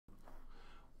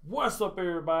What's up,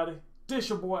 everybody? This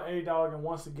your boy Adogg, and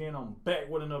once again I'm back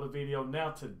with another video.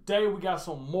 Now today we got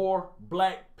some more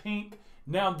BLACKPINK.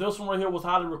 Now this one right here was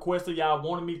highly requested. Y'all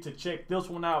wanted me to check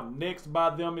this one out next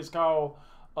by them. It's called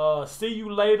See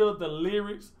You Later, the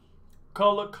lyrics,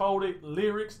 color-coded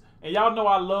lyrics. And y'all know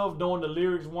I love doing the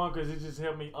lyrics one because it just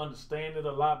helped me understand it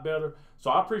a lot better. So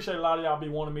I appreciate a lot of y'all be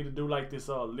wanting me to do like this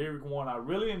lyric one. I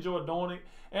really enjoy doing it.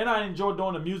 And I enjoy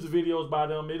doing the music videos by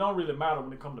them. It don't really matter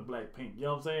when it comes to BLACKPINK. You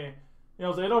know what I'm saying? You know what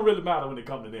I'm saying? It don't really matter when it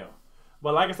comes to them.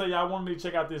 But like I said, y'all wanted me to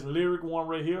check out this lyric one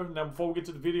right here. Now before we get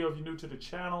to the video, if you're new to the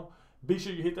channel, be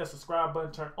sure you hit that subscribe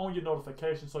button, turn on your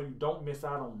notifications so you don't miss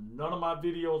out on none of my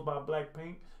videos by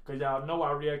BLACKPINK. Because y'all know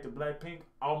I react to BLACKPINK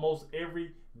almost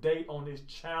every day on this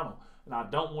channel. And I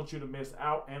don't want you to miss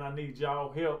out. And I need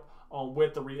y'all help on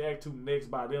what to react to next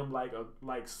by them, like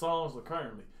songs are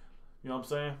currently. You know what I'm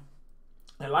saying?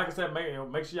 And like I said, make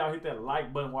sure y'all hit that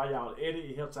like button while y'all edit.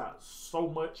 It helps out so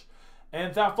much. And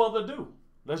without further ado,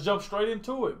 let's jump straight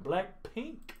into it.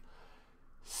 BLACKPINK.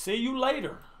 See you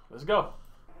later. Let's go.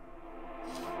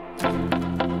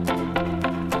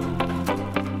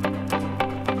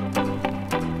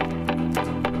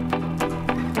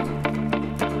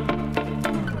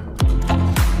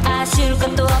 아쉬울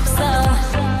것도 없어.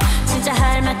 진짜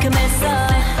할 만큼 했어.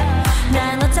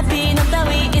 난 어차피 너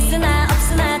따위 있으나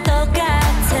없으나 똑같아.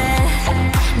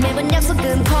 매번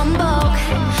약속은 번복.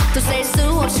 또 셀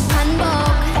수 없이 반복.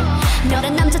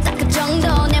 너란 남자 딱 그 정도.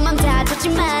 내 맘 다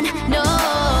줬지만 no.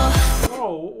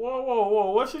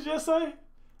 Whoa, what she just say?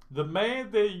 The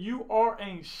man that you are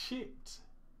ain't shit.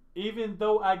 Even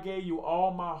though I gave you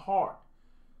all my heart.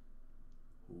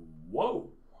 Whoa.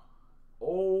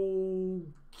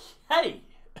 Okay.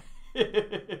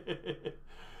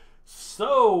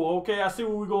 So, okay, I see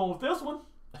where we're going with this one.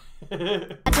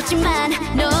 하지만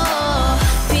너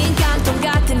빈깡통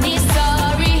같은 네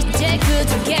story 이제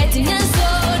그저께 듣는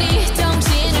소리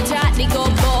정신을 차리고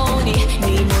보니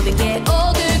네 모든 게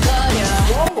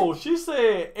오글거려. Whoa, she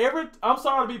said I'm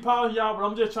sorry to be pausing y'all, but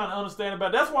I'm just trying to understand it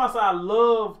better. That's why I say I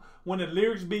love when the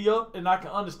lyrics be up and I can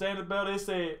understand it better.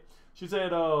 She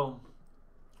said,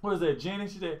 what is that, Jenny?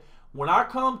 She said, when I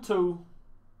come to,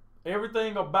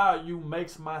 everything about you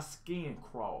makes my skin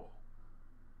crawl.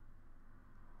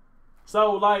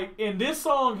 So, like, in this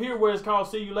song here where it's called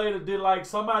See You Later, did, like,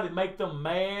 somebody make them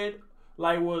mad?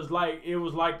 Like, it was like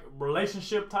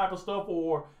relationship type of stuff,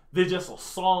 or they're just a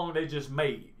song they just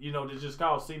made? You know, they just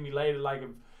called See Me Later. Like,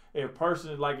 if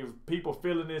people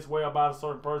feeling this way about a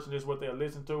certain person, this is what they'll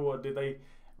listen to, or did they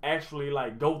actually,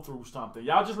 like, go through something?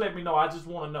 Y'all just let me know. I just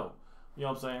want to know. You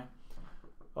know what I'm saying?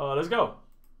 Let's go.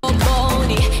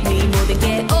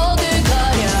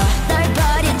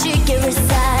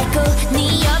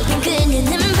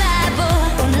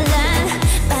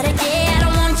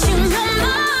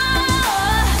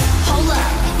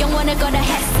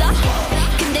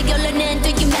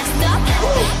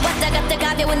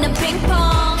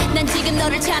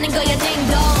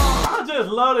 I just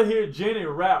love to hear Jenny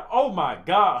rap. Oh my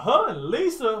God, her and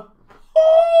Lisa.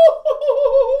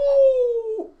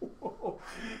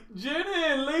 Jenny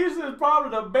and Lisa is probably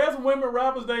the best women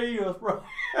rappers they is, bro.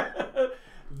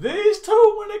 These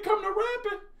two, when they come to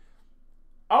rapping,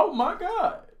 oh my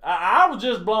God. I was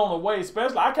just blown away,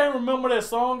 especially. I can't remember that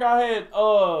song I had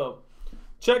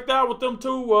checked out with them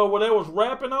two where they was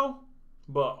rapping on.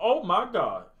 But oh my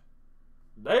God.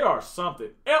 They are something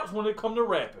else when it come to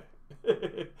rapping.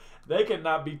 They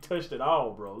cannot be touched at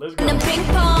all, bro. Let's go.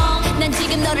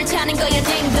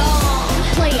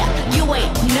 Player, you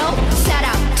ain't no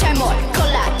사람 잘못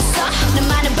골랐어.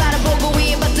 너만은 바라보고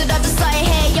위에 버들어졌어야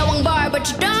해 여왕벌, but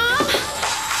you don't.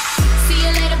 See you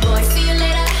later, boy. See you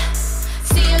later.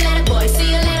 See you later, boy.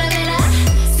 See you later, later.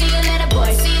 See you later,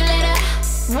 boy. See you later.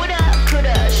 Woulda,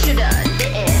 coulda, shoulda,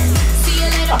 didn't. See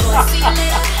you later, boy. See you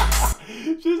later.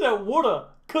 She said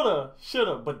woulda, coulda,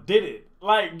 shoulda, but did it.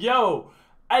 Like, yo.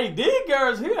 Hey, these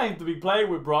girls here ain't to be played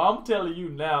with, bro. I'm telling you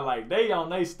now, like, they on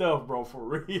they stuff, bro, for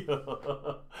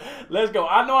real. Let's go.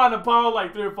 I know I done paused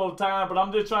like 3 or 4 times, but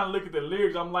I'm just trying to look at the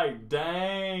lyrics. I'm like,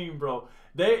 dang, bro.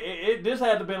 This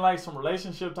had to been like some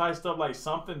relationship type stuff, like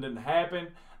something didn't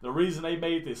happen. The reason they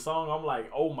made this song, I'm like,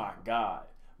 oh my God.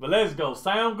 But let's go.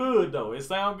 Sound good, though. It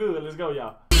sound good. Let's go,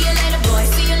 y'all. See you later, boy.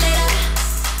 See you later.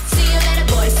 See you later,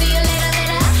 boy. See you later,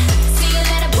 later. See you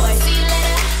later, boy. See you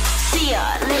later. See you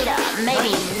later,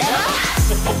 maybe never.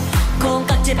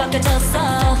 콩깍지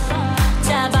벗겨졌어.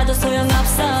 잡아도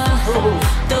소용없어.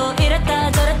 또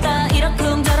이랬다 저랬다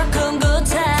이러쿵저러쿵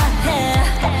구차해.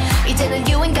 이제는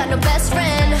you ain't got no best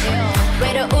friend.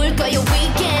 외로울 거야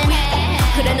weekend.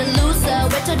 그래 넌 loser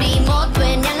외톨이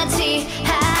못된 양아치.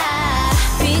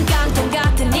 빈깡통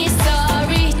같은 네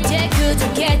story.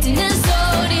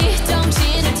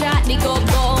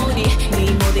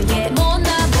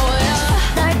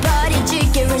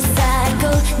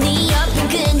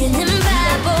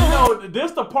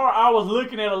 part I was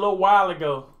looking at a little while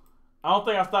ago. I don't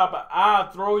think I stopped, but I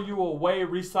throw you away,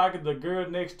 recycle the girl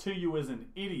next to you is an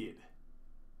idiot.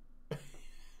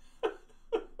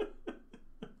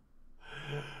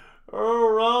 Oh,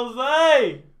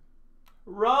 Rose!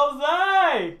 Rose!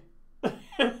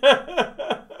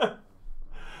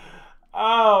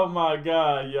 Oh my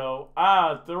God, yo.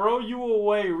 I throw you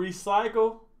away,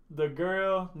 recycle the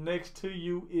girl next to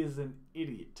you is an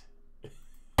idiot.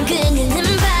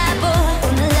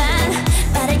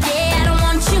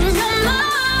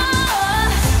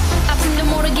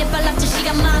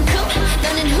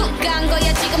 너는 훅 간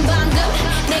거야 지금 방금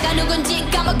내가 누군지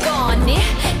까먹었니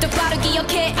똑바로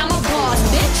기억해 I'm a boss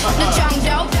bitch 너 정도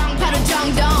바로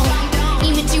정도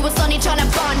이미 지웠어 네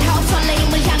전화번 호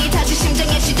설레임을 향해 다시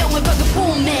심장의 시동을 걸고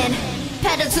booming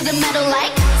pedal to the metal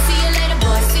like see you later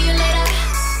boy see you later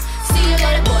see you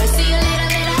later boy see you later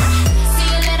later see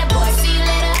you later boy see you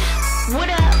later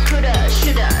woulda coulda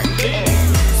shoulda did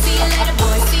see you later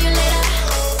boy see you later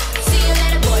see you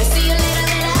later boy see you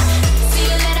later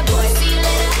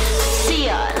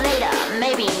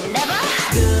maybe never.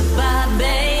 Goodbye,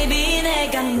 baby.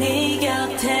 내가 네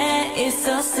곁에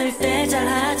있었을 때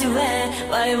잘하지 왜?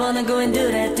 Why you wanna go and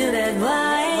do that,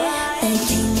 why? 내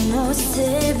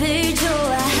모습을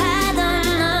좋아하던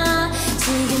너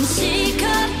지금 시컷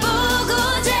보고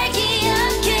잘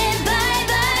기억해. Bye,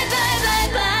 bye, bye, bye,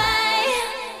 bye.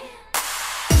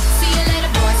 See you later,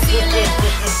 boy. See you later.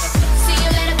 See you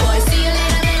later, boy. See you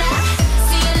later, later.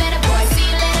 See you later, boy. See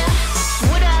you later.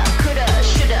 Woulda, coulda,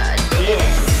 shoulda.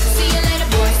 See you later,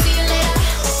 boy. See you later.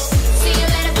 See you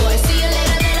later, boy. See you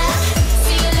later, later.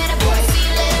 See you later, boy. See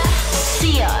you later.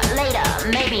 See ya later,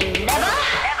 maybe never.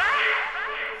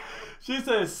 She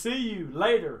says, "See you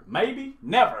later, maybe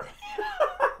never."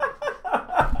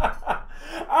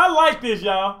 I like this,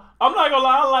 y'all. I'm not gonna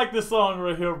lie, I like this song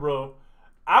right here, bro.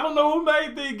 I don't know who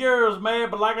made these girls mad,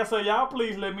 but like I said, y'all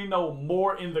please let me know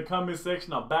more in the comment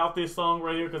section about this song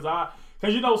right here, because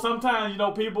you know sometimes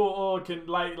people can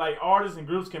like artists and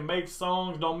groups can make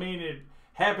songs, don't mean it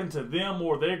happened to them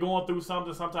or they're going through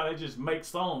something. Sometimes they just make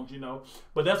songs,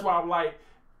 but that's why I'm like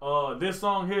this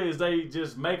song here is they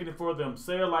just making it for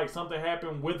themselves, like something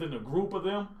happened within a group of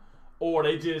them, or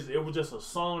it was just a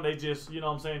song they just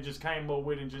just came up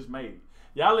with and just made it.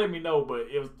 Y'all let me know, but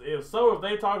if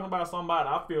they talking about somebody,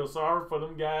 I feel sorry for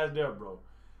them guys there, bro.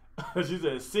 She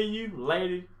said, "See you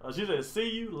later." She said, "See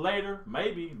you later,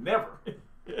 maybe never."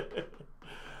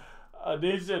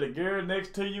 Then she said, "The girl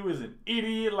next to you is an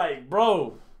idiot." Like,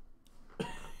 bro,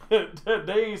 they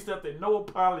ain't accepted no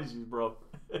apologies, bro.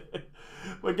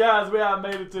 But guys, we have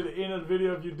made it to the end of the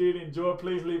video. If you did enjoy,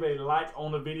 please leave a like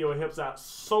on the video. It helps out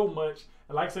so much.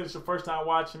 And like I said, it's your first time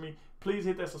watching me, please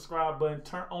hit that subscribe button,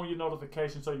 turn on your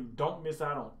notifications so you don't miss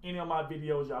out on any of my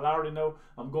videos. Y'all already know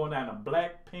I'm going down a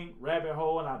BLACKPINK rabbit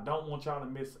hole and I don't want y'all to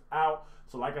miss out.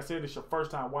 So like I said, it's your first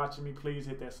time watching me, please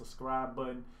hit that subscribe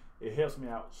button. It helps me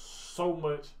out so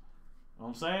much. You know what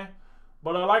I'm saying?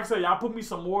 But like I said, y'all put me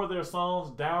some more of their songs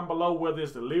down below, whether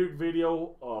it's the lyric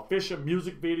video or official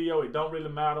music video. It don't really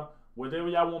matter. Whatever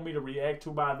y'all want me to react to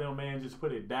by them, man, just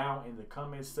put it down in the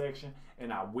comment section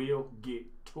and I will get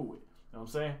to it. You know what I'm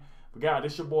saying? But guys,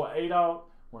 this your boy Adogg. I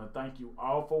want to thank you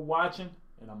all for watching,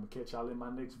 and I'm going to catch y'all in my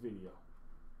next video.